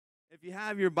If you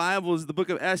have your Bibles, the book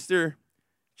of Esther,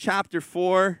 chapter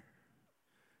 4.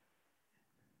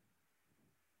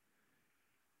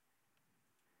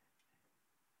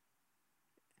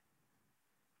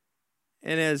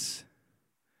 And as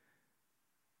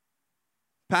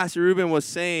Pastor Ruben was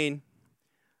saying,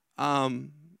 we're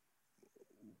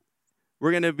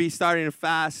going to be starting a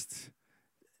fast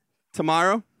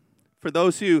tomorrow. For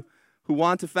those who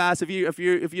want to fast, if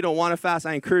you don't want to fast,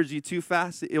 I encourage you to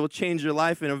fast. It will change your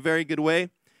life in a very good way.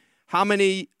 How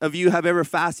many of you have ever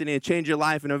fasted and it changed your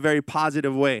life in a very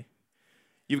positive way?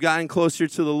 You've gotten closer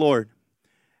to the Lord.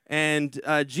 And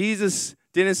Jesus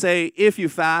didn't say if you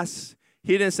fast.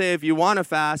 He didn't say if you want to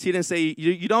fast. He didn't say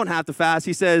you don't have to fast.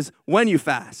 He says when you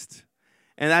fast.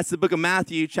 And that's the book of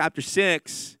Matthew, chapter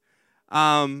 6,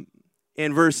 in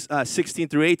verse 16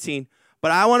 through 18. But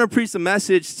I want to preach a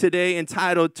message today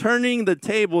entitled, Turning the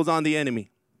Tables on the Enemy.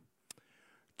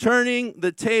 Turning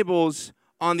the tables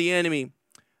on the enemy.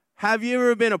 Have you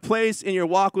ever been a place in your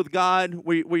walk with God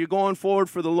where you're going forward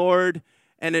for the Lord,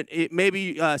 and it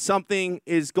maybe something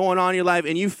is going on in your life,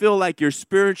 and you feel like you're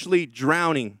spiritually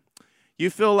drowning?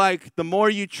 You feel like the more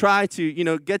you try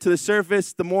to, get to the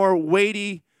surface, the more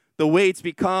weighty the weights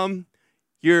become.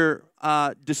 You're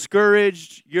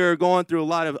discouraged. You're going through a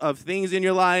lot of things in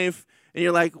your life. And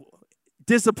you're like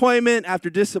disappointment after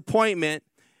disappointment,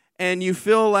 and you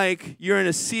feel like you're in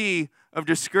a sea of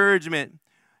discouragement.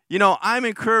 I'm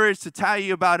encouraged to tell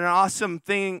you about an awesome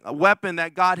thing, a weapon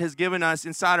that God has given us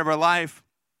inside of our life,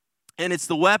 and it's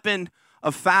the weapon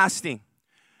of fasting.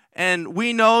 And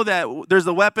we know that there's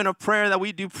the weapon of prayer, that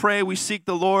we do pray, we seek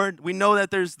the Lord. We know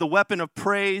that there's the weapon of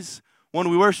praise when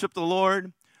we worship the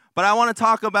Lord. But I want to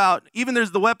talk about, even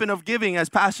there's the weapon of giving, as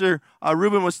Pastor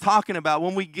Ruben was talking about.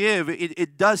 When we give,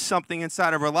 it does something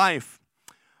inside of our life.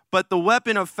 But the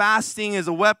weapon of fasting is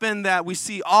a weapon that we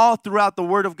see all throughout the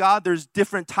Word of God. There's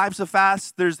different types of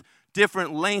fast. There's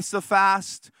different lengths of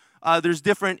fast. There's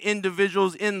different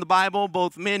individuals in the Bible,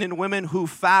 both men and women, who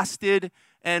fasted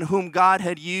and whom God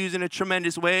had used in a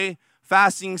tremendous way.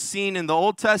 Fasting seen in the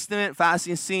Old Testament,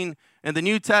 fasting seen in the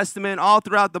New Testament. All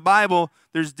throughout the Bible,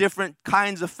 there's different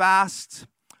kinds of fasts.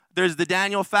 There's the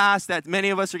Daniel fast that many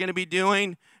of us are going to be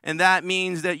doing, and that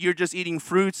means that you're just eating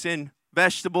fruits and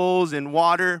vegetables and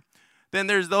water. Then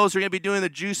there's those who are going to be doing the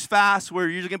juice fast, where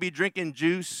you're just going to be drinking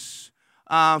juice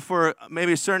for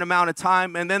maybe a certain amount of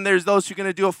time. And then there's those who are going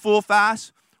to do a full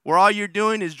fast, where all you're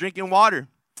doing is drinking water.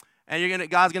 And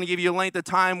God's going to give you a length of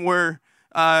time where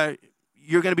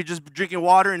you're going to be just drinking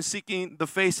water and seeking the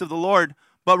face of the Lord.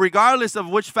 But regardless of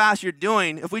which fast you're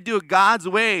doing, if we do it God's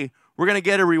way, we're going to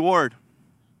get a reward.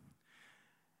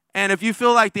 And if you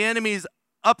feel like the enemy's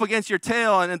up against your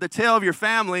tail and the tail of your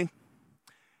family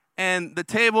and the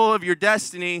table of your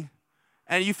destiny,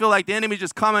 and you feel like the enemy's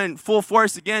just coming full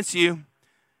force against you,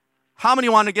 how many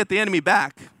want to get the enemy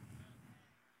back?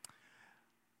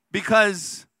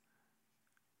 Because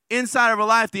inside of our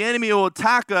life, the enemy will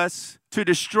attack us to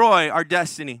destroy our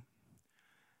destiny.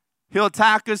 He'll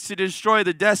attack us to destroy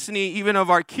the destiny even of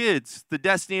our kids, the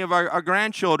destiny of our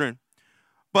grandchildren.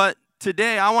 But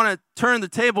today, I want to turn the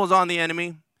tables on the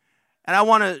enemy, and I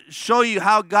want to show you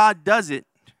how God does it.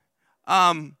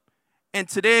 And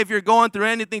today, if you're going through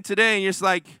anything today and you're just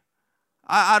like,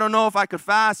 I don't know if I could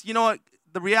fast, you know what?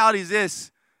 The reality is this.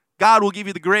 God will give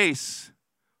you the grace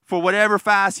for whatever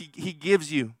fast he gives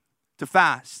you to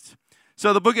fast.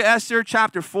 So the book of Esther,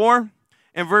 chapter 4.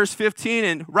 In verse 15,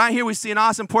 and right here we see an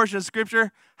awesome portion of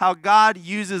Scripture, how God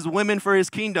uses women for His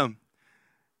kingdom.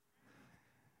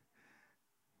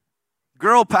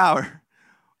 Girl power.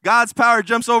 God's power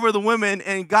jumps over the women,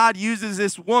 and God uses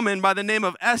this woman by the name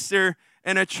of Esther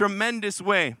in a tremendous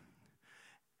way.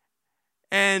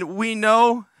 And we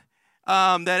know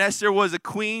that Esther was a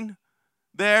queen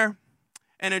there.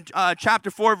 And in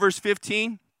chapter 4, verse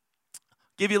 15,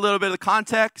 give you a little bit of the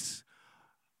context.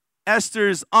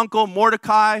 Esther's uncle,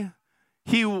 Mordecai,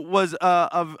 he was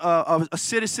a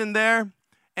citizen there.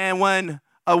 And when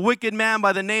a wicked man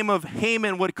by the name of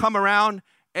Haman would come around,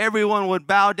 everyone would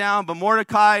bow down. But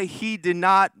Mordecai, he did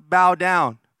not bow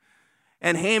down.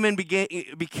 And Haman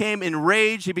became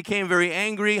enraged. He became very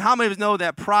angry. How many of us know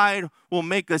that pride will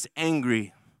make us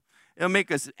angry? It'll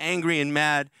make us angry and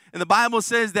mad. And the Bible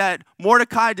says that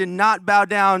Mordecai did not bow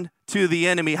down to the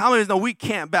enemy. How many of us know we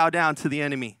can't bow down to the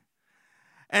enemy?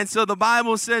 And so the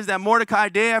Bible says that Mordecai,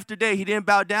 day after day, he didn't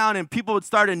bow down, and people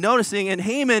started noticing. And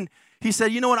Haman, he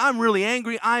said, you know what, I'm really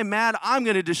angry, I'm mad, I'm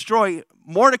going to destroy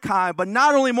Mordecai. But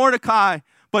not only Mordecai,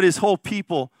 but his whole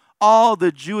people, all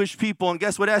the Jewish people. And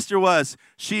guess what Esther was?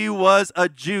 She was a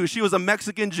Jew. She was a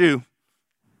Mexican Jew.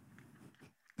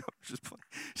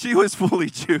 She was fully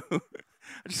Jew.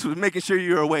 I just was making sure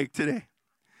you were awake today.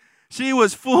 She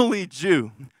was fully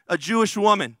Jew, a Jewish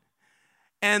woman.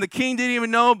 And the king didn't even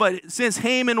know, but since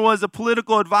Haman was a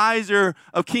political advisor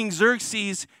of King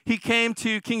Xerxes, he came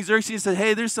to King Xerxes and said,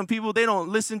 hey, there's some people, they don't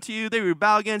listen to you, they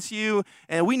rebel against you,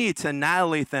 and we need to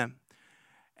annihilate them.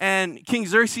 And King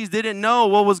Xerxes didn't know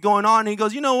what was going on. He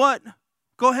goes, you know what?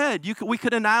 Go ahead. We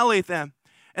could annihilate them.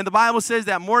 And the Bible says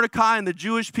that Mordecai and the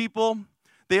Jewish people,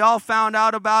 they all found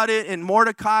out about it. And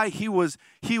Mordecai, he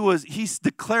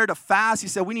declared a fast. He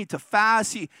said, we need to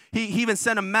fast. He even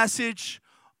sent a message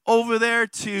over there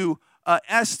to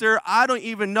Esther. I don't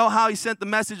even know how he sent the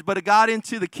message, but it got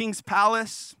into the king's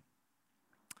palace.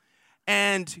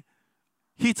 And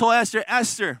he told Esther,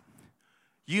 Esther,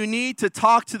 you need to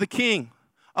talk to the king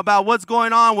about what's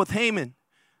going on with Haman.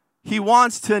 He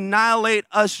wants to annihilate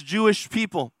us Jewish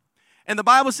people. And the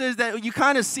Bible says that you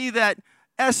kind of see that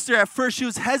Esther, at first, she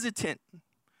was hesitant.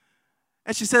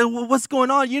 And she said, well, what's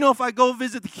going on? You know, if I go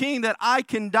visit the king, that I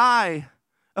can die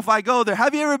if I go there.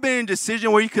 Have you ever been in a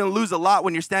decision where you can lose a lot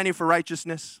when you're standing for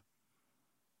righteousness?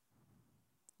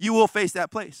 You will face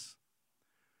that place.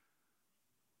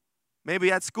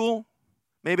 Maybe at school,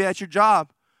 maybe at your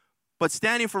job. But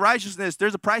standing for righteousness,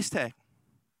 there's a price tag.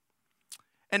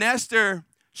 And Esther,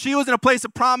 she was in a place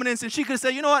of prominence, and she could have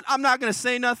said, you know what, I'm not going to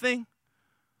say nothing.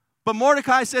 But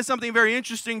Mordecai said something very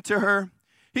interesting to her.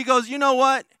 He goes, you know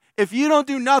what, if you don't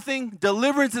do nothing,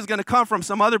 deliverance is going to come from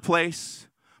some other place.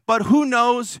 But who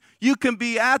knows, you can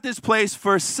be at this place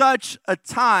for such a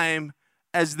time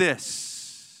as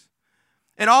this.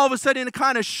 And all of a sudden, it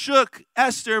kind of shook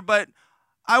Esther, but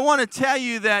I want to tell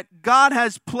you that God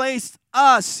has placed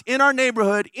us in our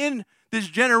neighborhood, in this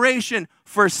generation,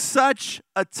 for such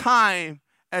a time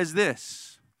as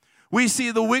this. We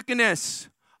see the wickedness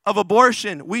of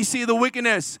abortion. We see the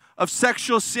wickedness of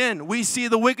sexual sin. We see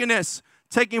the wickedness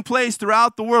taking place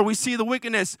throughout the world. We see the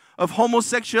wickedness of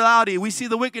homosexuality. We see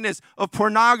the wickedness of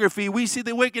pornography. We see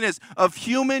the wickedness of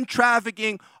human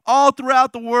trafficking all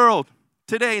throughout the world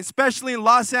today, especially in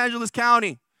Los Angeles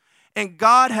County. And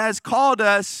God has called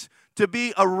us to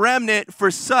be a remnant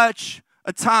for such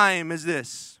a time as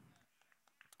this.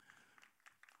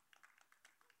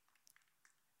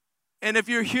 And if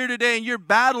you're here today and you're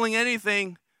battling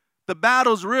anything, the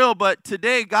battle's real, but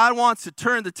today God wants to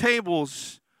turn the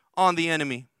tables on the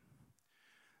enemy.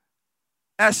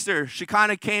 Esther, she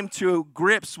kind of came to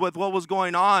grips with what was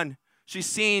going on. She's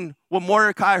seen what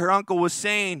Mordecai, her uncle, was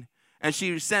saying, and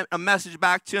she sent a message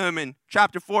back to him in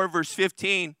chapter 4, verse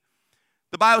 15.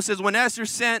 The Bible says, when Esther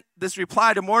sent this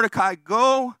reply to Mordecai,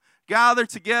 go gather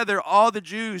together all the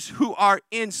Jews who are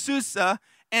in Susa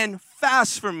and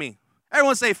fast for me.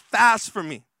 Everyone say, fast for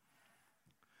me.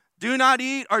 Do not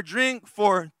eat or drink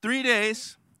for 3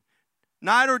 days,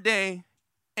 night or day,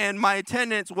 and my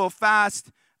attendants will fast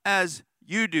as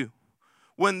you do.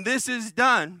 When this is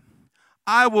done,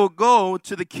 I will go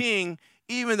to the king,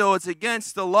 even though it's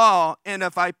against the law, and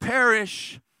if I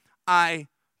perish, I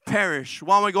perish.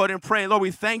 Why don't we go ahead and pray? Lord,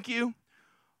 we thank you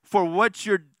for what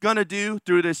you're going to do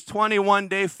through this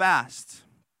 21-day fast.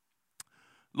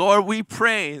 Lord, we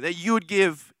pray that you would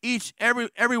give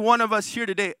every one of us here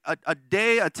today a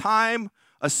day, a time,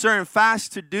 a certain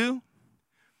fast to do.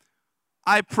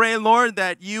 I pray, Lord,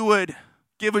 that you would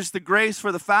give us the grace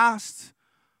for the fast,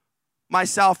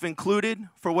 myself included,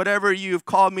 for whatever you've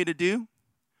called me to do.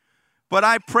 But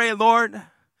I pray, Lord,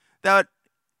 that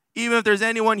even if there's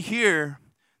anyone here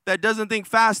that doesn't think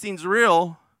fasting's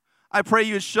real, I pray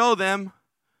you would show them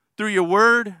through your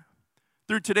word,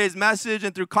 through today's message,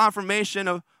 and through confirmation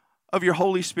of your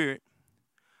Holy Spirit.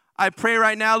 I pray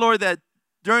right now, Lord, that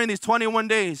during these 21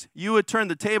 days, you would turn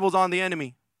the tables on the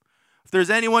enemy. If there's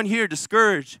anyone here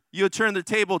discouraged, you would turn the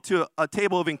table to a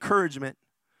table of encouragement.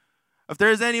 If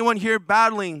there's anyone here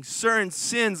battling certain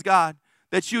sins, God,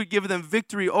 that you would give them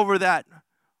victory over that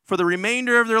for the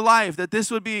remainder of their life, that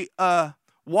this would be a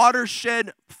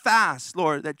watershed fast,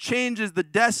 Lord, that changes the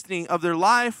destiny of their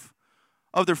life,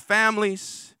 of their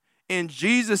families, in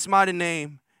Jesus' mighty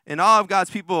name. And all of God's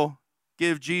people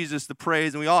give Jesus the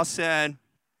praise. And we all said,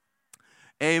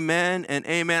 amen and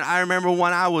amen. I remember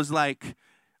when I was like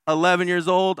 11 years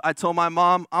old, I told my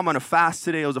mom, I'm going to fast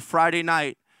today. It was a Friday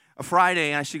night,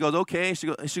 and she goes, okay. She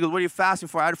goes, what are you fasting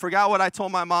for? I forgot what I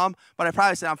told my mom, but I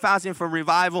probably said, I'm fasting for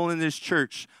revival in this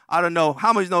church. I don't know.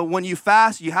 How many know when you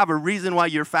fast, you have a reason why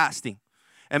you're fasting?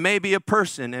 It may be a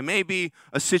person, it may be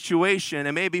a situation,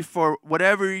 it may be for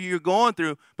whatever you're going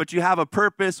through, but you have a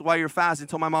purpose while you're fasting. I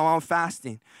told my mom, I'm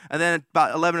fasting. And then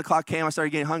about 11 o'clock came, I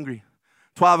started getting hungry.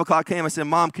 12 o'clock came, I said,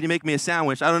 Mom, can you make me a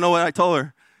sandwich? I don't know what I told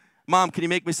her. Mom, can you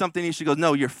make me something to eat? She goes,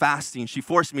 no, you're fasting. She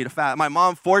forced me to fast. My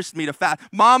mom forced me to fast.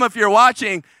 Mom, if you're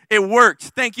watching, it worked.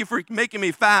 Thank you for making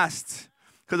me fast.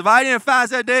 Because if I didn't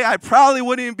fast that day, I probably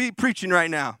wouldn't even be preaching right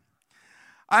now.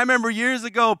 I remember years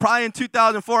ago, probably in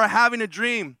 2004, having a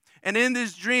dream. And in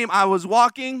this dream, I was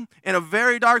walking in a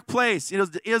very dark place. It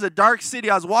was a dark city.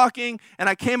 I was walking, and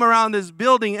I came around this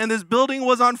building, and this building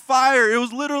was on fire. It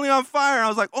was literally on fire. I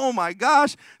was like, oh, my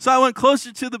gosh. So I went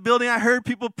closer to the building. I heard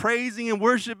people praising and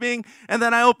worshiping, and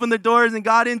then I opened the doors and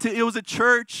got into it. Was a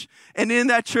church, and in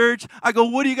that church, I go,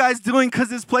 what are you guys doing because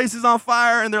this place is on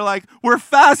fire? And they're like, we're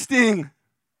fasting.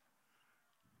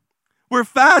 We're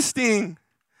fasting.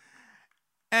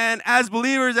 And as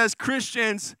believers, as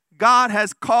Christians, God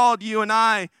has called you and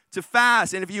I to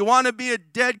fast. And if you want to be a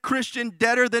dead Christian,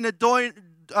 deader than a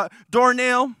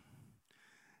doornail,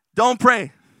 don't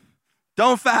pray.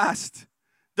 Don't fast.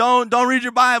 Don't read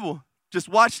your Bible. Just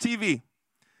watch TV.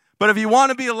 But if you want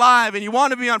to be alive and you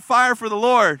want to be on fire for the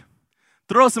Lord,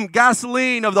 throw some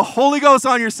gasoline of the Holy Ghost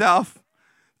on yourself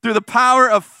through the power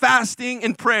of fasting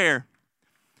and prayer.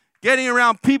 Getting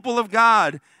around people of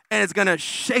God, and it's going to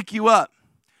shake you up.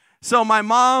 So my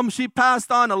mom, she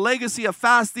passed on a legacy of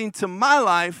fasting to my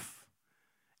life,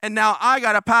 and now I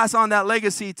got to pass on that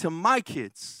legacy to my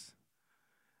kids.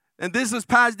 And this was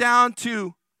passed down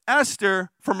to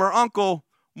Esther from her uncle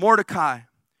Mordecai.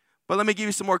 But let me give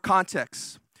you some more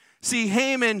context. See,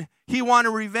 Haman, he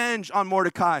wanted revenge on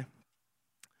Mordecai.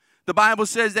 The Bible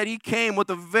says that he came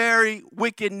with a very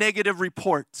wicked negative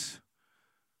report.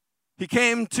 He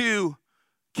came to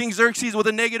King Xerxes with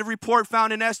a negative report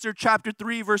found in Esther chapter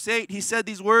 3, verse 8. He said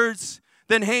these words.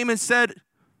 Then Haman said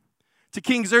to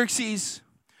King Xerxes,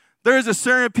 there is a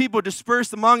certain people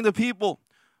dispersed among the people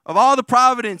of all the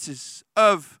provinces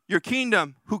of your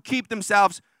kingdom who keep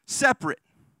themselves separate.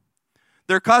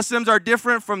 Their customs are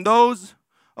different from those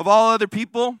of all other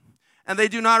people, and they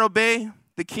do not obey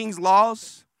the king's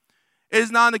laws. It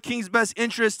is not in the king's best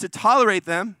interest to tolerate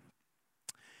them.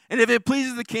 And if it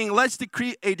pleases the king, let's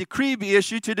a decree be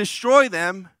issued to destroy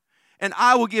them, and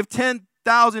I will give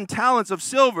 10,000 talents of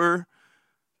silver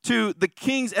to the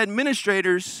king's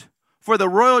administrators for the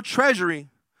royal treasury.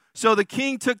 So the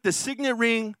king took the signet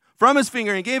ring from his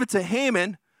finger and gave it to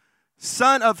Haman,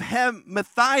 son of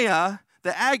Hamathiah,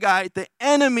 the Agagite, the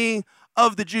enemy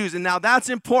of the Jews. And now that's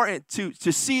important to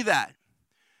see that.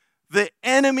 The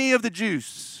enemy of the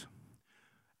Jews.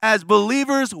 As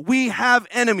believers, we have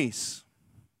enemies,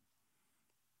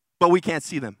 but we can't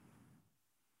see them.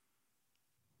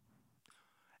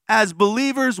 As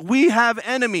believers, we have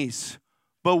enemies,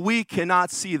 but we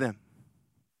cannot see them.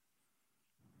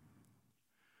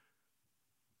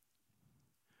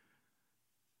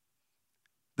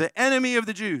 The enemy of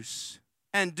the Jews,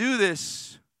 and do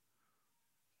this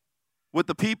with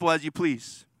the people as you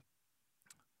please.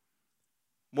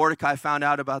 Mordecai found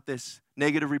out about this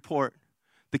negative report.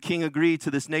 The king agreed to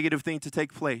this negative thing to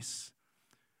take place.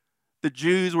 The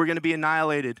Jews were going to be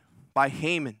annihilated by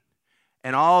Haman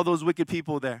and all those wicked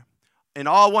people there. In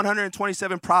all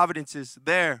 127 provinces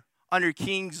there under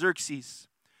King Xerxes.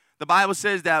 The Bible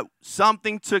says that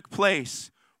something took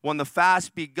place when the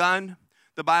fast begun.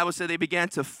 The Bible said they began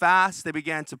to fast, they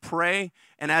began to pray,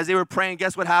 and as they were praying,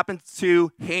 guess what happened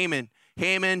to Haman?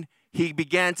 Haman, he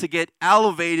began to get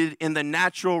elevated in the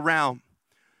natural realm.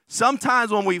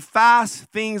 Sometimes when we fast,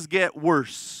 things get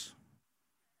worse.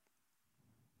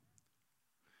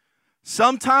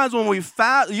 Sometimes when we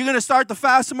fast, you're going to start the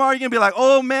fast tomorrow, you're going to be like,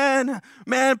 oh, man,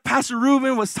 Pastor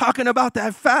Ruben was talking about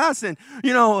that fast, and,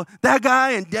 that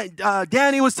guy and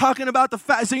Danny was talking about the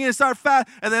fast, so you're going to start fast,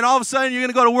 and then all of a sudden you're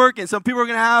going to go to work, and some people are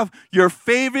going to have your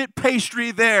favorite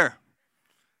pastry there.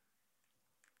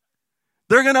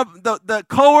 They're going to, the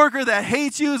coworker that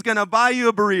hates you is going to buy you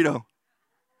a burrito.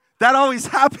 That always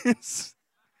happens.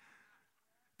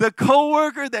 The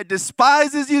coworker that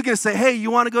despises you is going to say, hey,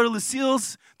 you want to go to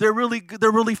Lucille's? They're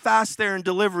really fast there in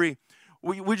delivery.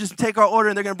 We just take our order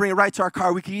and they're going to bring it right to our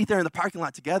car. We can eat there in the parking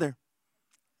lot together.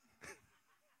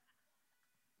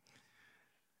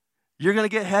 You're going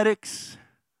to get headaches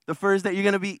the first day. You're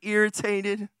going to be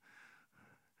irritated.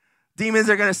 Demons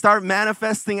are going to start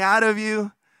manifesting out of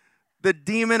you. The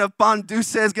demon of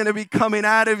Bonduce is going to be coming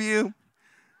out of you.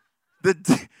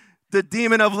 The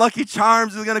demon of Lucky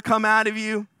Charms is going to come out of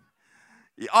you.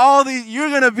 All these, you're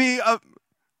going to be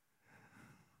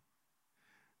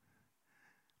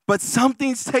but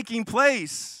something's taking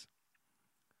place.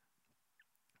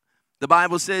 The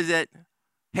Bible says that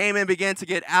Haman began to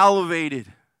get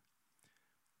elevated.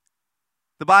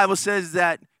 The Bible says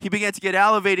that he began to get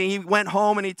elevated. He went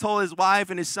home and he told his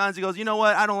wife and his sons, he goes, you know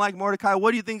what? I don't like Mordecai.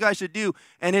 What do you think I should do?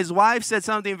 And his wife said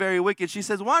something very wicked. She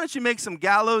says, why don't you make some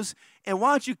gallows and why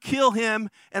don't you kill him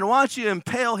and why don't you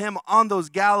impale him on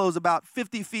those gallows about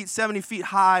 50 feet, 70 feet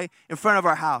high in front of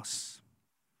our house?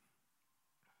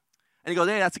 And he goes,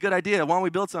 hey, that's a good idea. Why don't we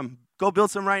build some? Go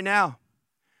build some right now.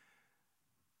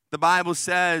 The Bible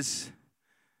says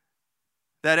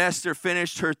that Esther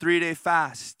finished her 3-day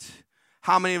fast.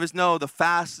 How many of us know the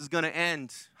fast is going to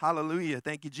end? Hallelujah.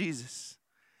 Thank you, Jesus.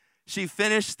 She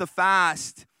finished the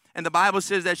fast, and the Bible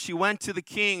says that she went to the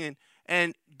king,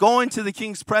 and going to the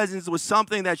king's presence was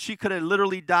something that she could have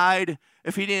literally died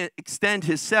if he didn't extend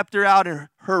his scepter out and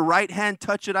her right hand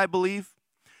touch it, I believe.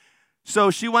 So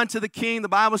she went to the king. The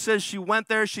Bible says she went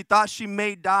there. She thought she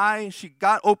may die. She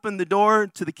opened the door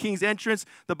to the king's entrance.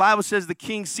 The Bible says the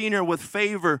king seen her with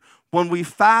favor. When we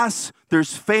fast,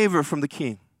 there's favor from the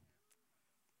king.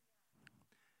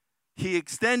 He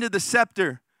extended the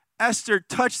scepter. Esther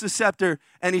touched the scepter,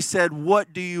 and he said,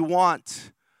 what do you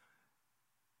want?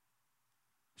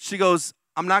 She goes,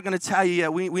 I'm not going to tell you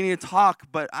yet. We need to talk,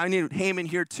 but I need Haman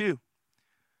here too.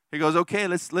 He goes, okay,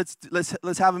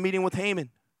 let's have a meeting with Haman.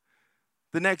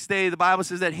 The next day, the Bible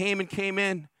says that Haman came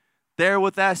in there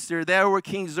with Esther. There were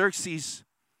King Xerxes.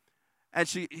 And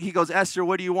he goes, Esther,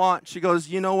 what do you want? She goes,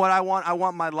 you know what I want? I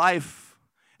want my life,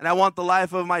 and I want the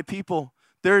life of my people.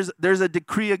 There's a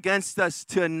decree against us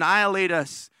to annihilate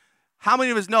us. How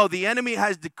many of us know the enemy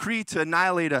has decreed to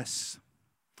annihilate us?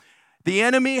 The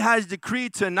enemy has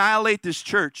decreed to annihilate this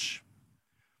church.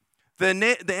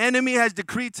 The enemy has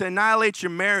decreed to annihilate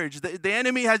your marriage. The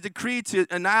enemy has decreed to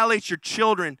annihilate your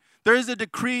children. There is a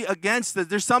decree against us.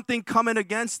 There's something coming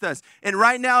against us. And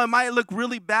right now it might look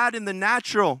really bad in the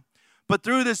natural. But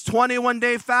through this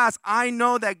 21-day fast, I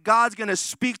know that God's going to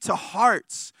speak to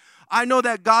hearts. I know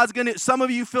that God's going to, some of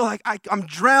you feel like, I'm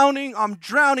drowning.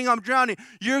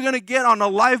 You're going to get on a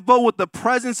lifeboat with the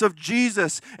presence of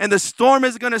Jesus, and the storm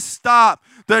is going to stop.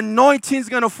 The anointing is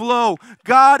going to flow.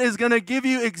 God is going to give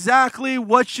you exactly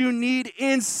what you need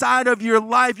inside of your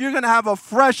life. You're going to have a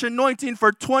fresh anointing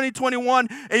for 2021,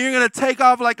 and you're going to take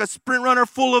off like a sprint runner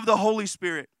full of the Holy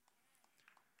Spirit.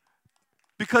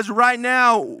 Because right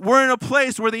now, we're in a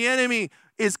place where the enemy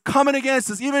is coming against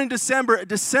us. Even in December.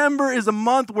 December is a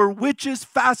month where witches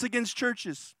fast against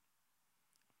churches.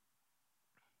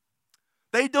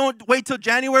 They don't wait till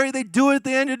January. They do it at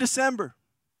the end of December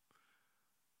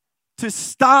to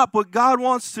stop what God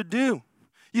wants to do.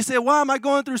 You say, why am I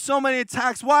going through so many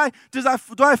attacks? Why do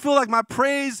I feel like my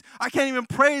praise, I can't even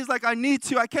praise like I need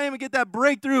to. I can't even get that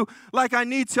breakthrough like I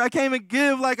need to. I can't even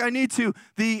give like I need to.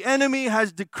 The enemy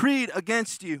has decreed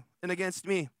against you and against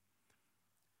me.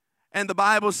 And the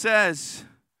Bible says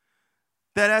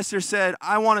that Esther said,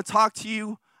 I want to talk to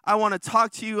you. I want to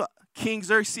talk to you, King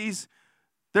Xerxes.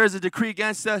 There's a decree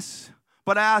against us.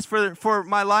 But I asked for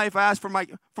my life. I asked for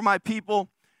my people.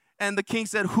 And the king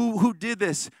said, who did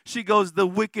this? She goes, the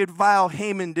wicked, vile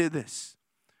Haman did this.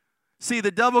 See,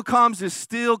 the devil comes to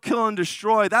steal, kill, and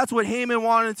destroy. That's what Haman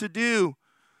wanted to do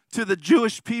to the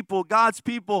Jewish people, God's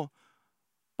people.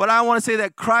 But I want to say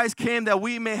that Christ came that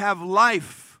we may have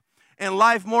life, and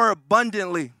life more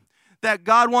abundantly. That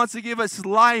God wants to give us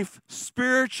life,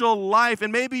 spiritual life.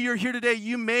 And maybe you're here today,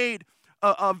 you made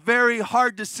a very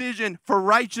hard decision for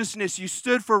righteousness. You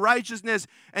stood for righteousness,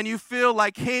 and you feel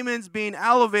like Haman's being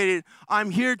elevated.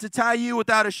 I'm here to tell you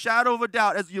without a shadow of a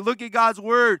doubt, as you look at God's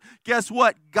word, guess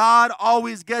what? God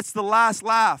always gets the last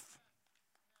laugh.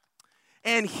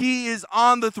 And he is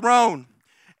on the throne.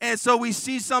 And so we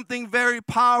see something very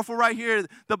powerful right here.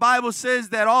 The Bible says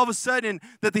that all of a sudden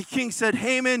that the king said,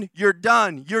 Haman, you're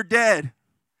done. You're dead.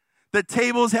 The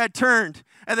tables had turned.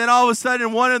 And then all of a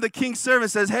sudden one of the king's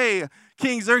servants says, hey,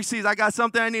 King Xerxes, I got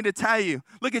something I need to tell you.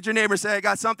 Look at your neighbor and say, I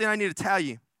got something I need to tell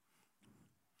you.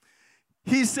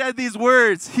 He said these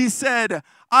words. He said,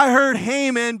 I heard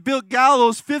Haman built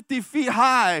gallows 50 feet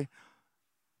high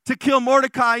to kill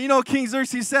Mordecai. You know what King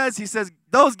Xerxes says? He says,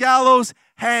 those gallows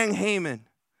hang Haman.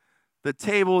 The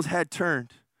tables had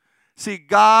turned. See,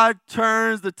 God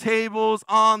turns the tables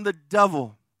on the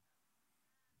devil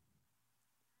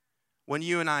when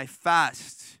you and I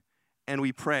fast and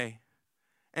we pray.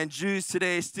 And Jews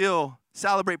today still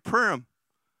celebrate Purim,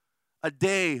 a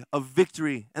day of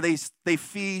victory. And they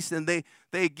feast and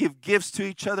they give gifts to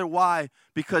each other. Why?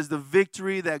 Because the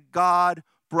victory that God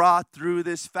brought through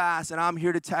this fast. And I'm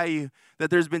here to tell you that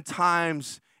there's been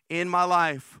times in my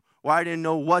life where I didn't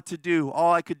know what to do.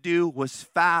 All I could do was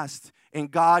fast. And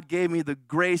God gave me the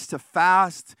grace to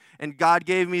fast. And God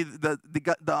gave me the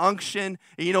unction.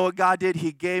 And you know what God did?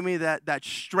 He gave me that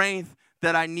strength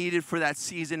that I needed for that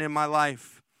season in my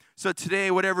life. So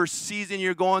today, whatever season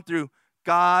you're going through,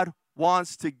 God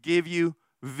wants to give you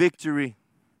victory.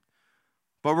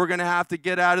 But we're going to have to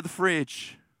get out of the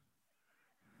fridge.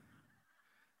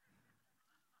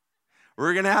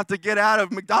 We're going to have to get out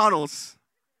of McDonald's.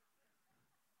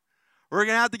 We're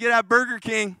going to have to get out of Burger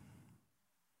King.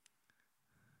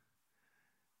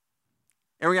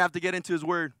 And we're going to have to get into His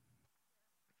Word.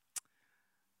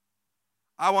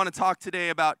 I want to talk today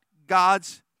about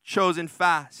God's chosen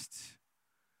fast.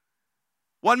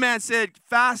 One man said,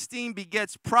 fasting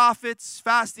begets prophets.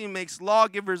 Fasting makes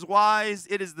lawgivers wise.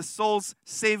 It is the soul's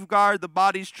safeguard, the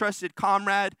body's trusted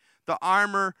comrade, the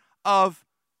armor of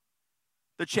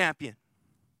the champion.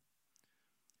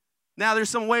 Now, there's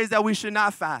some ways that we should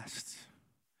not fast.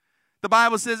 The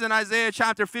Bible says in Isaiah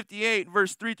chapter 58,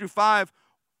 verse 3 through 5,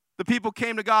 the people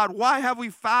came to God. Why have we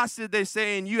fasted, they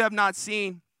say, and you have not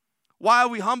seen? Why have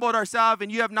we humbled ourselves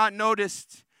and you have not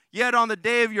noticed? Yet on the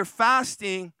day of your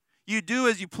fasting, you do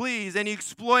as you please and you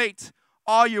exploit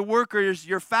all your workers.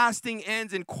 Your fasting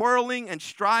ends in quarreling and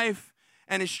strife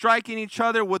and in striking each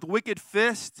other with wicked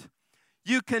fists.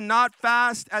 You cannot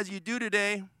fast as you do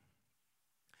today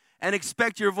and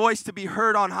expect your voice to be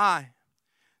heard on high.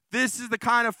 This is the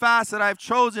kind of fast that I've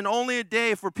chosen, only a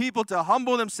day for people to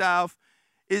humble themselves.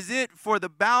 Is it for the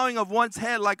bowing of one's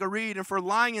head like a reed and for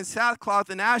lying in sackcloth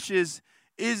and ashes?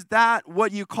 Is that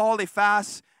what you call a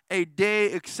fast, a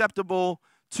day acceptable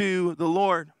to the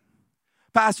Lord?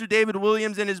 Pastor David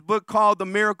Williams, in his book called The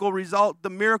Miracle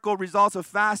Results of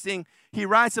Fasting, he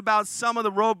writes about some of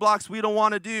the roadblocks we don't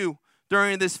want to do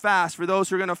during this fast for those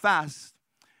who are going to fast.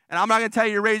 And I'm not going to tell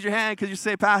you to raise your hand because you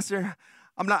say, Pastor,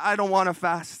 I don't want to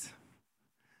fast.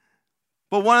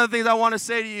 But one of the things I want to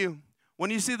say to you, when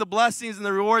you see the blessings and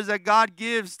the rewards that God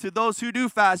gives to those who do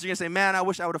fast, you're going to say, man, I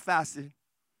wish I would have fasted.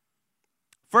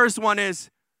 First one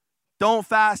is, don't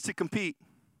fast to compete.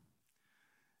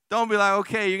 Don't be like,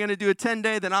 okay, you're going to do a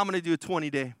 10-day, then I'm going to do a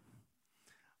 20-day.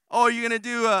 Oh, you're going to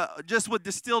do just with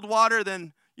distilled water,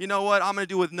 then you know what? I'm going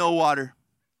to do with no water.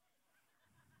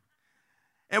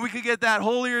 And we could get that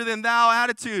holier than thou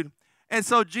attitude. And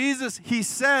so Jesus, he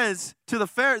says to the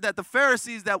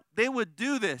Pharisees that they would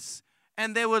do this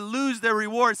and they would lose their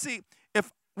reward. See, if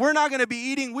we're not going to be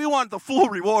eating, we want the full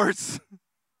rewards.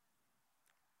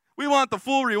 We want the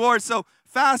full rewards. So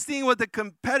fasting with a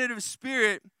competitive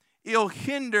spirit, it'll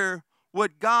hinder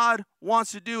what God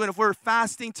wants to do. And if we're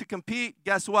fasting to compete,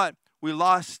 guess what? We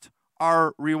lost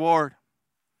our reward.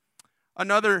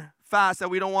 Another fast that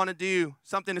we don't want to do,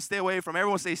 something to stay away from.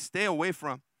 Everyone say stay away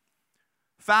from.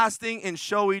 Fasting in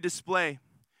showy display.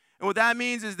 And what that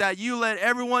means is that you let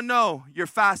everyone know you're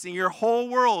fasting. Your whole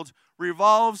world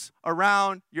revolves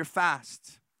around your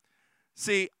fast.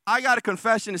 See, I got a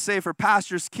confession to say for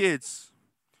pastors' kids.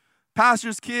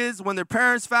 Pastors' kids, when their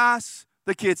parents fast,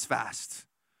 the kids fast.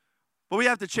 But we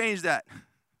have to change that.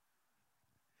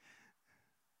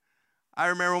 I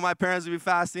remember when my parents would be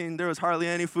fasting, there was hardly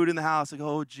any food in the house. Like,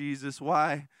 oh, Jesus,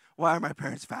 why? Why are my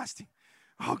parents fasting?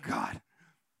 Oh, God.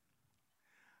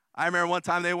 I remember one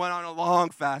time they went on a long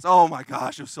fast. Oh, my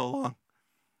gosh, it was so long.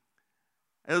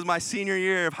 It was my senior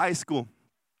year of high school.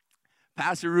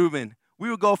 Pastor Ruben, we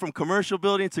would go from commercial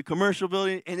building to commercial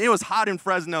building, and it was hot in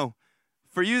Fresno.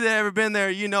 For you that have ever been there,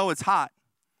 you know it's hot.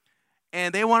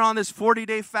 And they went on this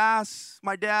 40-day fast.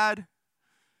 My dad,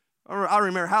 I don't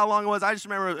remember how long it was. I just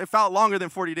remember it felt longer than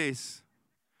 40 days.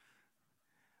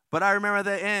 But I remember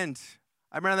the end.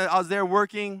 I remember that I was there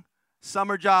working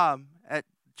summer job at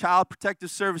Child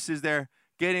Protective Services there,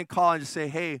 getting a call and just say,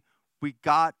 hey, we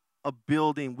got a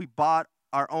building. We bought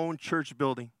our own church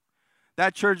building.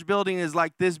 That church building is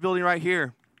like this building right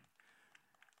here.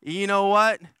 You know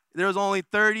what? There was only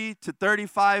 30 to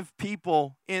 35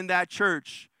 people in that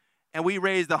church. And we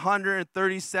raised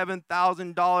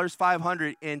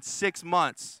 $137,500 in 6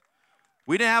 months.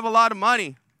 We didn't have a lot of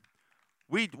money.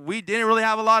 We didn't really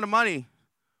have a lot of money.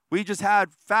 We just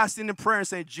had fasting and prayer and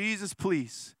saying, Jesus,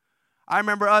 please. I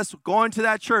remember us going to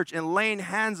that church and laying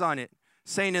hands on it,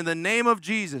 saying, in the name of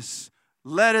Jesus,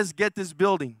 let us get this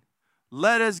building.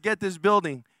 Let us get this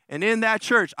building. And in that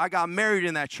church, I got married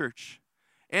in that church.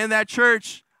 In that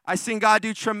church, I seen God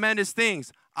do tremendous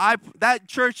things. That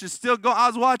church is still going. I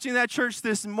was watching that church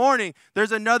this morning.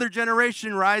 There's another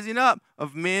generation rising up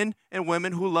of men and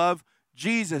women who love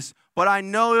Jesus. But I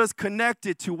know it was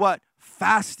connected to what?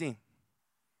 Fasting.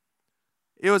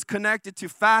 It was connected to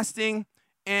fasting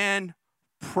and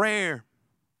prayer.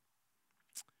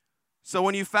 So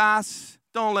when you fast,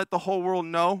 don't let the whole world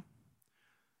know.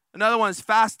 Another one is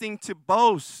fasting to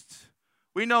boast.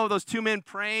 We know those two men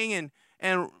praying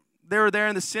and they were there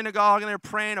in the synagogue and they were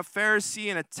praying, a Pharisee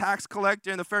and a tax collector.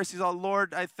 And the Pharisee's all,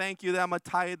 Lord, I thank you that I'm a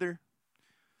tither.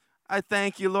 I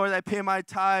thank you, Lord, I pay my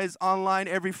tithes online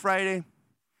every Friday,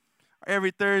 or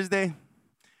every Thursday.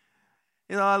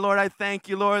 You know, Lord, I thank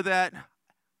you, Lord, that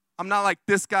I'm not like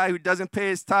this guy who doesn't pay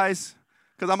his tithes,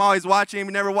 because I'm always watching him.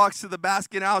 He never walks to the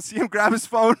basket, and I'll see him grab his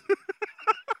phone.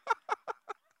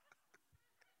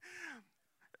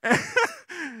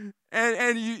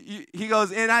 and he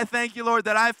goes, and I thank you, Lord,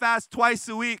 that I fast twice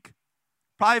a week.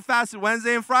 Probably fasted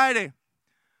Wednesday and Friday.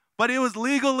 But it was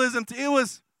legalism. It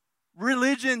was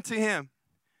religion to him.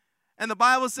 And the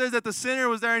Bible says that the sinner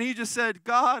was there, and he just said,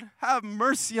 God, have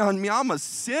mercy on me. I'm a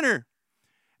sinner.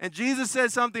 And Jesus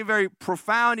said something very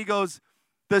profound. He goes,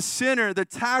 the sinner, the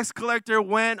tax collector,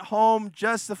 went home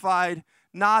justified,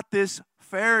 not this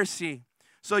Pharisee.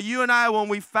 So you and I, when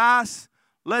we fast,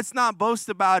 let's not boast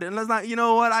about it. And let's not, you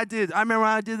know what I did? I remember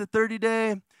when I did the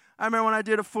 30-day. I remember when I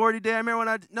did a 40-day. I remember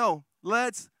when no,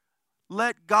 let's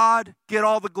let God get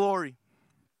all the glory.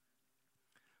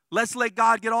 Let's let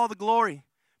God get all the glory.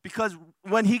 Because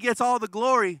when he gets all the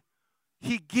glory,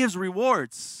 he gives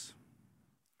rewards.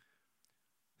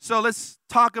 So let's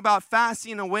talk about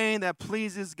fasting in a way that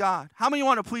pleases God. How many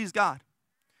want to please God?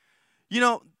 You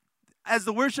know, as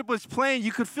the worship was playing,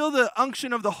 you could feel the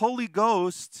unction of the Holy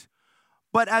Ghost.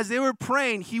 But as they were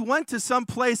praying, he went to some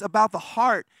place about the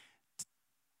heart.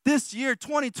 This year,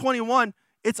 2021,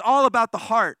 it's all about the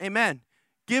heart. Amen.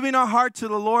 Giving our heart to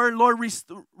the Lord. Lord,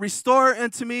 restore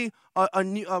unto me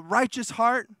a righteous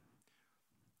heart.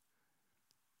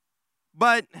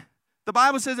 But the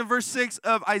Bible says in verse 6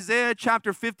 of Isaiah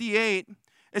chapter 58,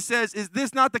 it says, is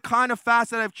this not the kind of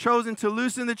fast that I've chosen to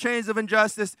loosen the chains of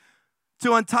injustice,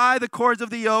 to untie the cords of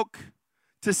the yoke,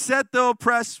 to set the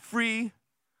oppressed free,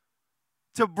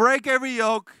 to break every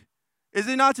yoke? Is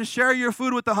it not to share your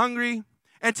food with the hungry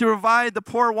and to provide the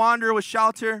poor wanderer with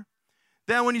shelter?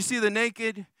 Then when you see the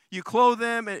naked, you clothe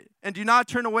them and do not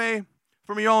turn away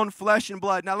from your own flesh and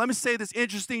blood. Now let me say this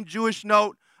interesting Jewish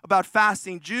note about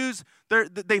fasting. Jews,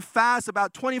 they fast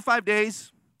about 25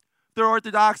 days. They're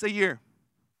Orthodox a year.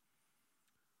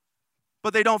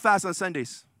 But they don't fast on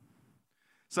Sundays.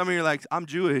 Some of you are like, I'm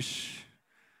Jewish.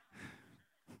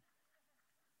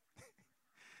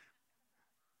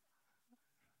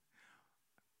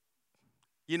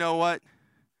 You know what?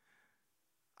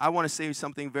 I want to say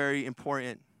something very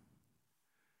important.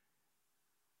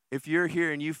 If you're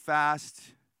here and you fast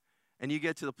and you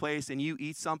get to the place and you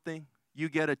eat something, you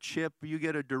get a chip, you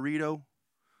get a Dorito,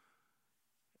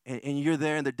 and you're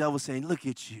there and the devil's saying, look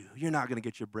at you, you're not going to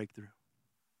get your breakthrough.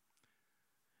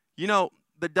 You know,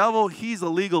 the devil, he's a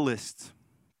legalist.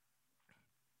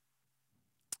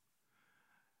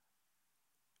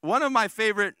 One of my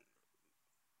favorite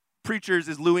preachers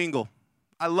is Lou Engle.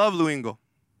 I love Lou Engle.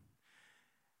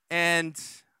 And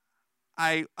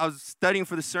I was studying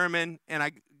for the sermon, and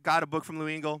I got a book from Lou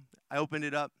Engle. I opened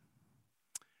it up.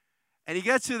 And he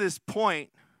gets to this point.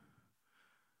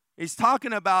 He's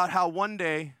talking about how one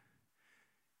day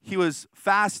he was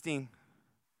fasting,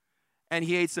 and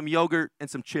he ate some yogurt and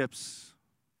some chips.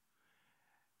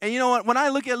 And you know what? When I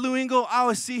look at Lou Engle, I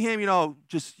always see him,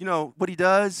 just, what he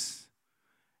does.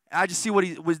 I just see what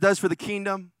he does for the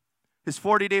kingdom. His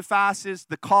 40-day fasts,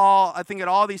 the call, I think at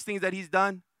all these things that he's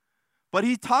done. But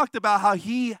he talked about how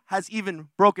he has even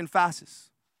broken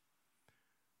fasts.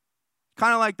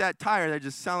 Kind of like that tire that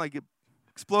just sounded like it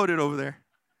exploded over there.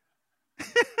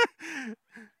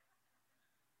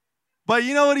 But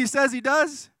you know what he says he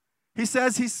does? He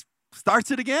says he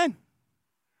starts it again.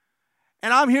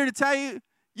 And I'm here to tell you,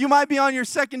 you might be on your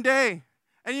second day,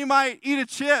 and you might eat a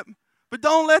chip, but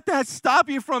don't let that stop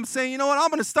you from saying, you know what, I'm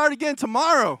going to start again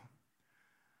tomorrow.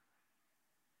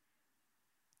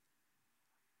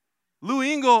 Lou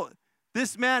Engle,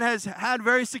 this man has had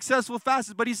very successful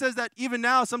fasts, but he says that even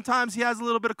now, sometimes he has a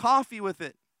little bit of coffee with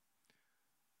it.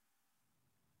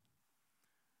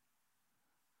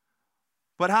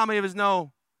 But how many of us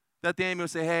know that the enemy will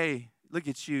say, hey, look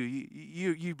at you.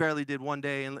 You barely did one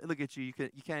day, and look at you. You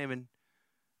can't even.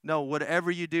 No, whatever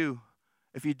you do,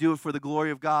 if you do it for the glory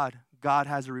of God, God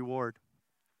has a reward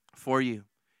for you.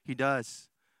 He does.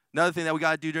 Another thing that we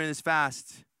got to do during this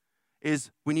fast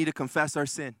is we need to confess our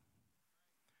sin.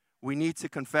 We need to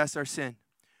confess our sin.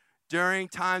 During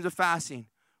times of fasting,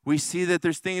 we see that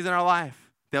there's things in our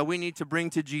life that we need to bring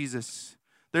to Jesus.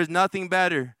 There's nothing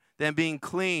better than being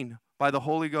clean by the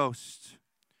Holy Ghost,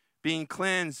 being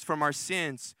cleansed from our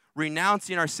sins,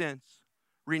 renouncing our sins,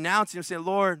 renouncing, saying,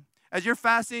 Lord, as you're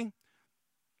fasting,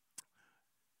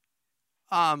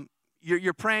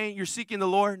 you're praying, you're seeking the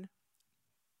Lord,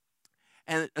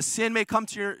 and a sin may come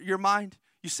to your mind.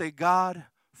 You say, God,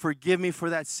 Forgive me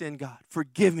for that sin, God.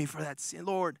 Forgive me for that sin.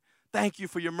 Lord, thank you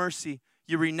for your mercy.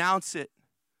 You renounce it,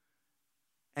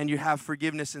 and you have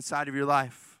forgiveness inside of your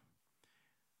life.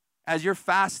 As you're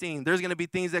fasting, there's going to be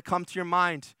things that come to your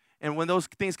mind. And when those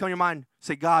things come to your mind,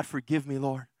 say, God, forgive me,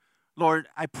 Lord. Lord,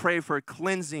 I pray for a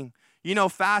cleansing. You know,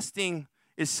 fasting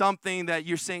is something that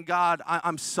you're saying, God,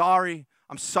 I'm sorry.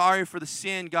 I'm sorry for the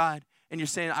sin, God. And you're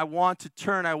saying, I want to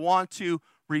turn. I want to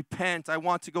repent. I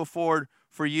want to go forward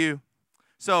for you.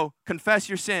 So confess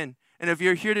your sin. And if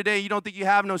you're here today, you don't think you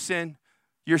have no sin,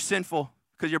 you're sinful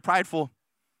because you're prideful.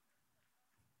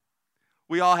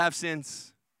 We all have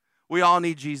sins. We all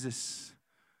need Jesus.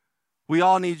 We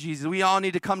all need Jesus. We all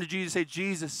need to come to Jesus and say,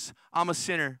 Jesus, I'm a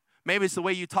sinner. Maybe it's the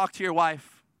way you talk to your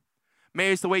wife.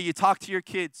 Maybe it's the way you talk to your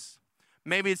kids.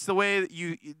 Maybe it's the way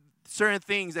that certain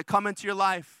things that come into your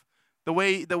life, the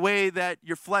way that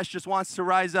your flesh just wants to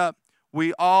rise up.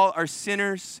 We all are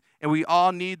sinners, and we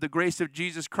all need the grace of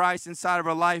Jesus Christ inside of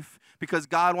our life because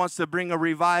God wants to bring a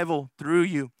revival through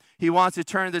you. He wants to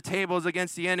turn the tables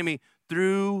against the enemy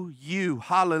through you.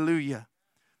 Hallelujah.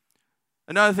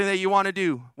 Another thing that you want to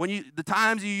do, the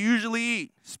times you usually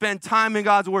eat, spend time in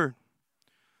God's Word.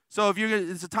 So if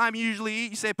it's the time you usually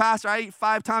eat, you say, Pastor, I eat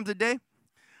 5 times a day.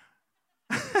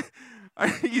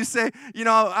 You say,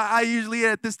 I usually eat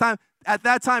at this time. At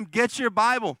that time, get your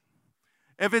Bible.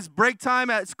 If it's break time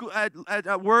at school,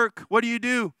 at work, what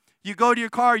do? You go to your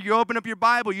car, you open up your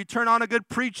Bible, you turn on a good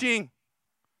preaching.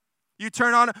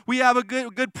 We have a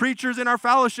good preachers in our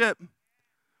fellowship.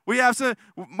 We have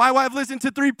my wife listened to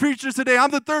 3 preachers today.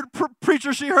 I'm the 3rd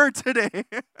preacher she heard today.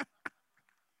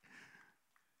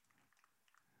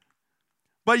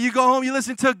 But you go home, you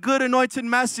listen to a good anointed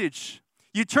message.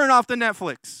 You turn off the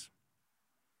Netflix.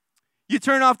 You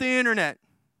turn off the internet.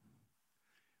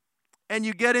 And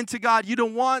you get into God. You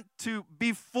don't want to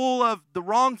be full of the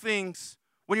wrong things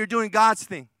when you're doing God's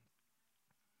thing.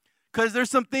 Because there's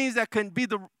some things that can be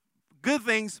the good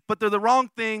things, but they're the wrong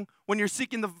thing when you're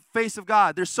seeking the face of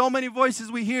God. There's so many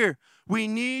voices we hear. We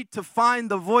need to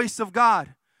find the voice of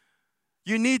God.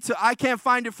 I can't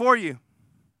find it for you.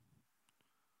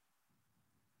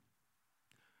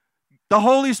 The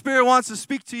Holy Spirit wants to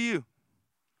speak to you.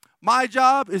 My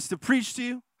job is to preach to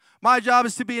you. My job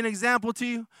is to be an example to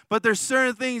you. But there's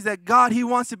certain things that God, He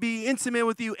wants to be intimate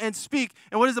with you and speak.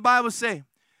 And what does the Bible say?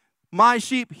 My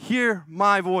sheep hear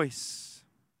my voice.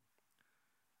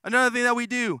 Another thing that we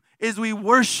do is we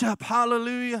worship.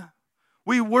 Hallelujah.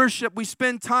 We worship. We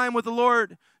spend time with the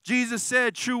Lord. Jesus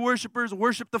said, true worshipers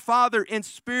worship the Father in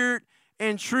spirit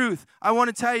and truth. I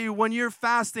want to tell you, when you're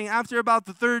fasting, after about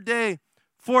the 3rd day,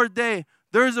 4th day,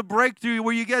 there's a breakthrough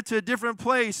where you get to a different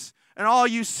place and all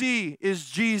you see is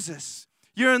Jesus.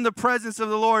 You're in the presence of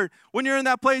the Lord. When you're in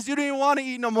that place, you don't even want to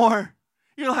eat no more.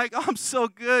 You're like, I'm so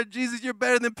good. Jesus, you're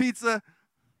better than pizza.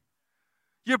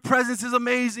 Your presence is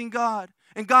amazing, God.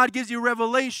 And God gives you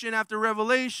revelation after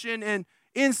revelation and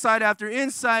insight after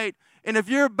insight. And if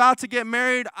you're about to get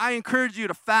married, I encourage you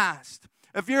to fast.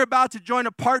 If you're about to join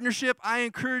a partnership, I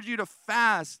encourage you to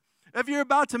fast. If you're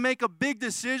about to make a big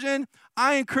decision,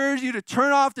 I encourage you to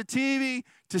turn off the TV,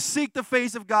 to seek the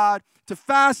face of God, to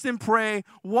fast and pray.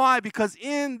 Why? Because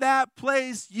in that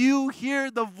place, you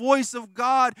hear the voice of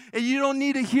God, and you don't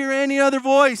need to hear any other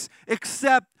voice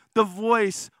except the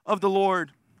voice of the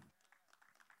Lord.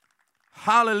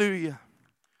 Hallelujah.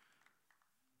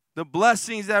 The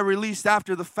blessings that are released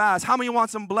after the fast. How many want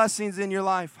some blessings in your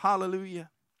life? Hallelujah.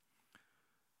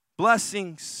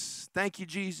 Blessings. Thank you,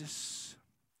 Jesus.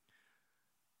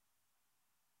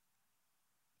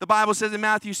 The Bible says in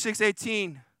Matthew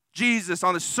 6:18, Jesus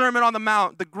on the Sermon on the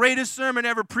Mount, the greatest sermon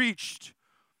ever preached,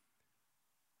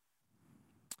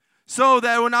 so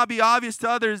that it will not be obvious to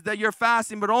others that you're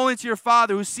fasting, but only to your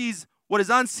Father who sees what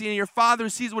is unseen, and your Father who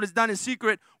sees what is done in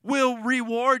secret will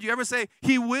reward you. Ever say,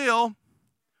 He will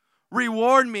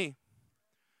reward me.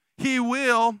 He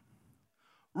will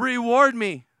reward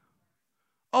me.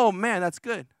 Oh man, that's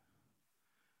good.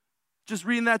 Just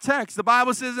reading that text. The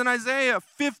Bible says in Isaiah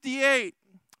 58,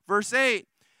 verse 8,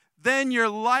 then your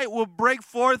light will break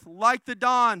forth like the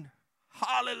dawn.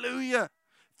 Hallelujah.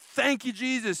 Thank you,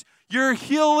 Jesus. Your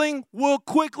healing will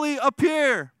quickly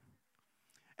appear,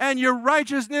 and your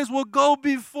righteousness will go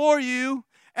before you,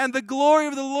 and the glory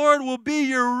of the Lord will be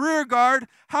your rear guard.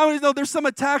 How many know there's some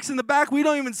attacks in the back we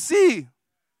don't even see?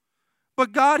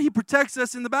 But God, He protects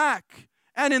us in the back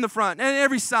and in the front and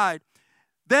every side.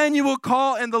 Then you will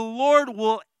call, and the Lord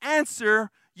will answer.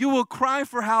 You will cry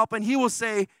for help, and He will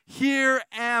say, here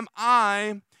am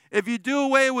I. If you do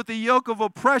away with the yoke of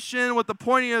oppression, with the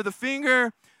pointing of the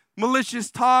finger,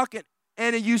 malicious talk,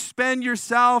 and you spend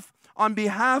yourself on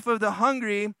behalf of the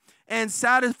hungry, and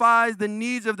satisfies the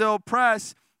needs of the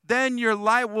oppressed, then your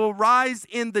light will rise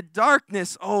in the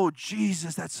darkness. Oh,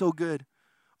 Jesus, that's so good.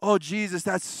 Oh, Jesus,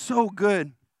 that's so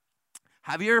good.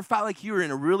 Have you ever felt like you were in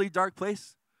a really dark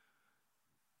place?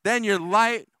 Then your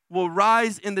light will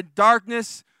rise in the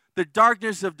darkness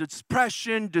of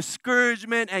depression,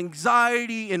 discouragement,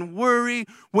 anxiety, and worry.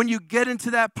 When you get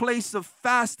into that place of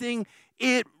fasting,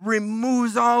 it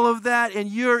removes all of that, and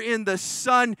you're in the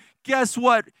sun. Guess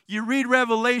what? You read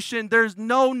Revelation, there's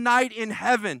no night in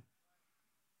heaven.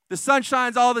 The sun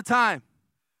shines all the time.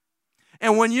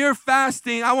 And when you're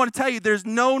fasting, I want to tell you, there's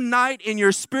no night in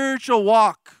your spiritual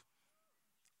walk.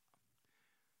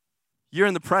 You're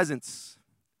in the presence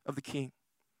of the King.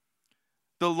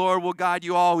 The Lord will guide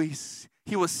you always.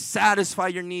 He will satisfy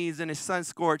your needs in his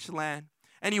sun-scorched land,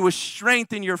 and he will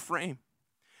strengthen your frame.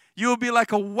 You will be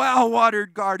like a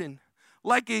well-watered garden,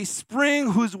 like a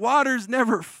spring whose waters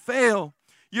never fail.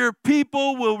 Your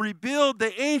people will rebuild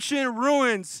the ancient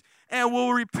ruins and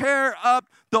will repair up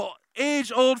the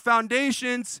age-old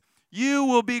foundations. You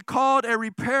will be called a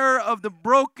repairer of the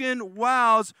broken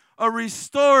walls, a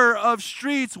restorer of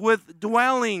streets with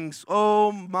dwellings.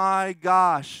 Oh my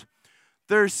gosh.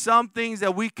 There's some things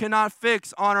that we cannot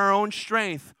fix on our own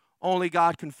strength. Only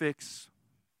God can fix.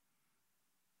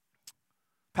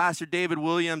 Pastor David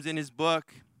Williams, in his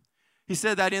book, he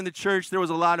said that in the church there was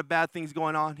a lot of bad things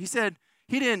going on. He said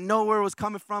he didn't know where it was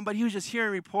coming from, but he was just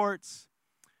hearing reports.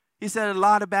 He said a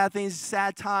lot of bad things,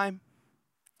 sad time.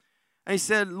 And he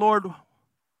said, Lord,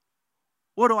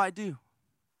 what do I do?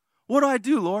 What do I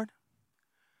do, Lord?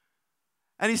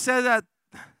 And he said that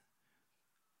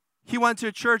he went to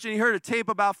a church and he heard a tape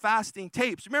about fasting.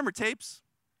 Tapes. Remember tapes?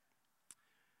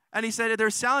 And he said they're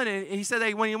selling it. And he said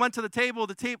that when he went to the table,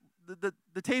 the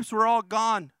tapes were all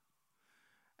gone.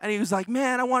 And he was like,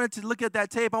 man, I wanted to look at that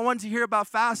tape. I wanted to hear about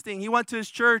fasting. He went to his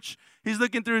church. He's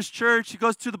looking through his church. He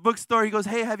goes to the bookstore. He goes,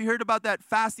 hey, have you heard about that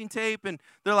fasting tape? And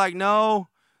they're like, no,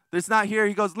 it's not here.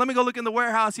 He goes, let me go look in the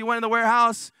warehouse. He went in the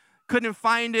warehouse, couldn't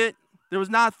find it. It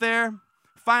was not there.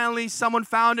 Finally, someone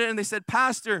found it, and they said,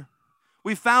 Pastor,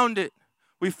 we found it.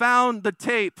 We found the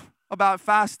tape about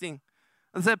fasting.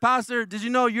 I said, Pastor, did you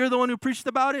know you're the one who preached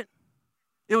about it?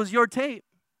 It was your tape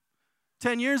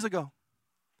 10 years ago.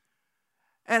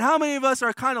 And how many of us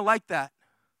are kind of like that?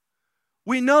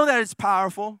 We know that it's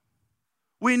powerful.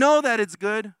 We know that it's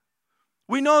good.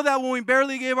 We know that when we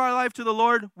barely gave our life to the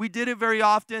Lord, we did it very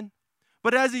often.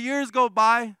 But as the years go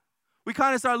by, we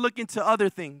kind of start looking to other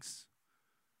things.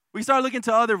 We start looking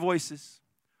to other voices.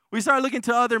 We start looking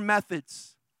to other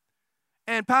methods.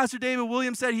 And Pastor David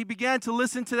Williams said he began to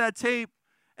listen to that tape,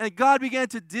 and God began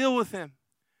to deal with him.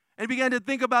 And he began to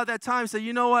think about that time. He said,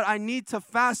 you know what? I need to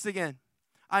fast again.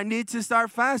 I need to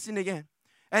start fasting again.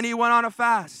 And he went on a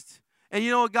fast. And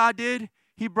you know what God did?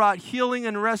 He brought healing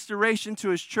and restoration to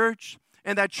his church,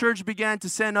 and that church began to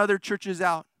send other churches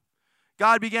out.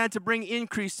 God began to bring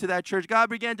increase to that church. God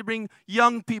began to bring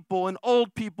young people and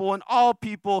old people and all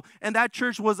people, and that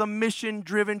church was a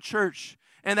mission-driven church.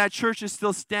 And that church is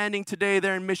still standing today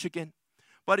there in Michigan.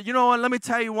 But you know what? Let me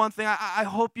tell you one thing. I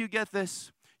hope you get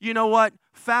this. You know what?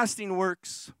 Fasting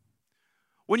works.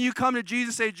 When you come to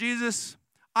Jesus, say, Jesus,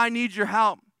 I need your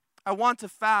help. I want to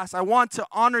fast. I want to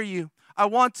honor you. I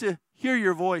want to hear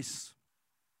your voice.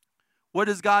 What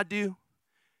does God do?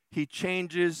 He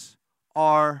changes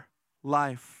our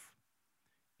life.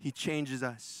 He changes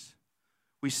us.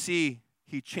 We see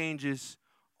he changes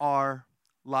our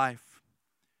life.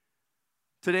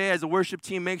 Today, as the worship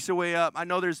team makes their way up, I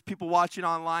know there's people watching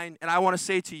online, and I want to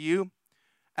say to you,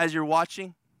 as you're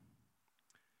watching,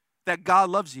 that God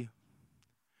loves you.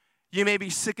 You may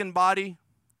be sick in body.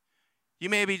 You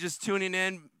may be just tuning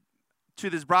in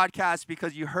to this broadcast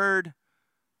because you heard,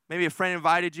 maybe a friend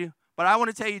invited you. But I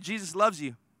want to tell you, Jesus loves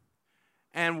you.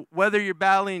 And whether you're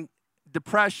battling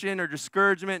depression or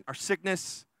discouragement or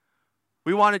sickness,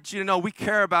 we wanted you to know we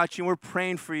care about you and we're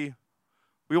praying for you.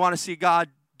 We want to see God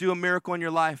do a miracle in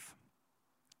your life.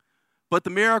 But the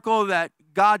miracle that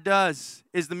God does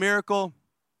is the miracle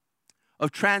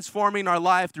of transforming our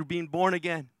life through being born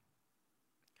again.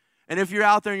 And if you're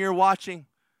out there and you're watching,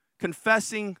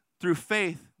 confessing through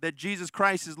faith that Jesus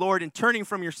Christ is Lord and turning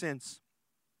from your sins,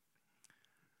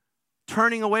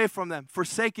 turning away from them,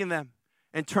 forsaking them,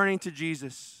 and turning to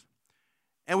Jesus.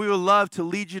 And we would love to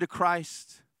lead you to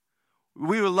Christ.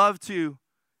 We would love to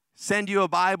send you a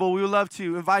Bible. We would love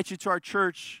to invite you to our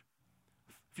church.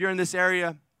 If you're in this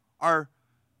area, or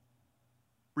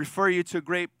refer you to a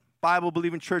great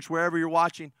Bible-believing church wherever you're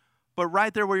watching. But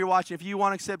right there where you're watching, if you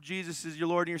want to accept Jesus as your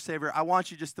Lord and your Savior, I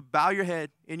want you just to bow your head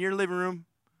in your living room,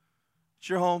 at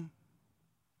your home,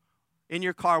 in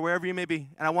your car, wherever you may be,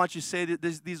 and I want you to say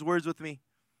these words with me.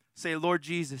 Say, Lord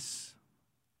Jesus,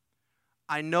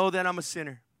 I know that I'm a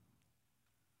sinner.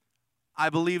 I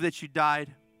believe that you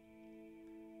died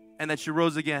and that you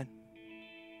rose again.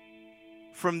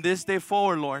 From this day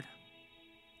forward, Lord,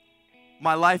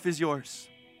 my life is yours.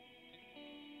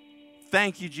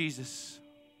 Thank you, Jesus,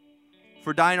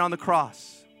 for dying on the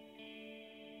cross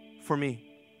for me.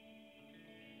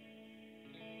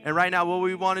 And right now, what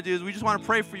we want to do is we just want to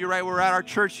pray for you, right? We're at our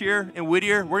church here in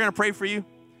Whittier. We're going to pray for you.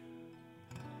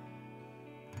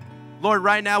 Lord,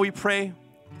 right now we pray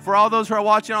for all those who are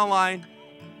watching online,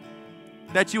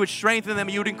 that you would strengthen them,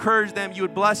 you would encourage them, you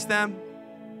would bless them,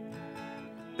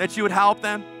 that you would help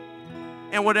them.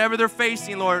 And whatever they're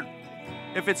facing, Lord,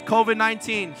 if it's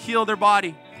COVID-19, heal their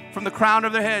body from the crown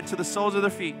of their head to the soles of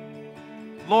their feet.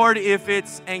 Lord, if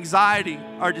it's anxiety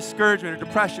or discouragement or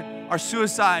depression or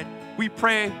suicide, we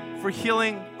pray for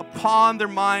healing upon their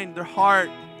mind, their heart,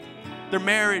 their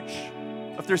marriage.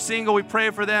 If they're single, we pray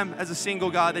for them as a single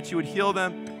God, that you would heal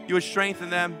them, you would strengthen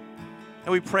them,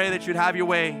 and we pray that you would have your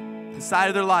way inside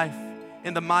of their life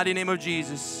in the mighty name of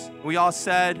Jesus. We all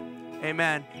said,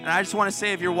 amen. And I just want to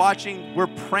say, if you're watching, we're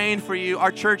praying for you.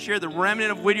 Our church here, the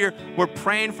Remnant of Whittier, we're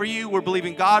praying for you. We're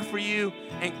believing God for you,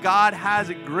 and God has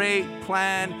a great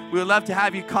plan. We would love to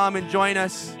have you come and join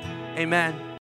us. Amen.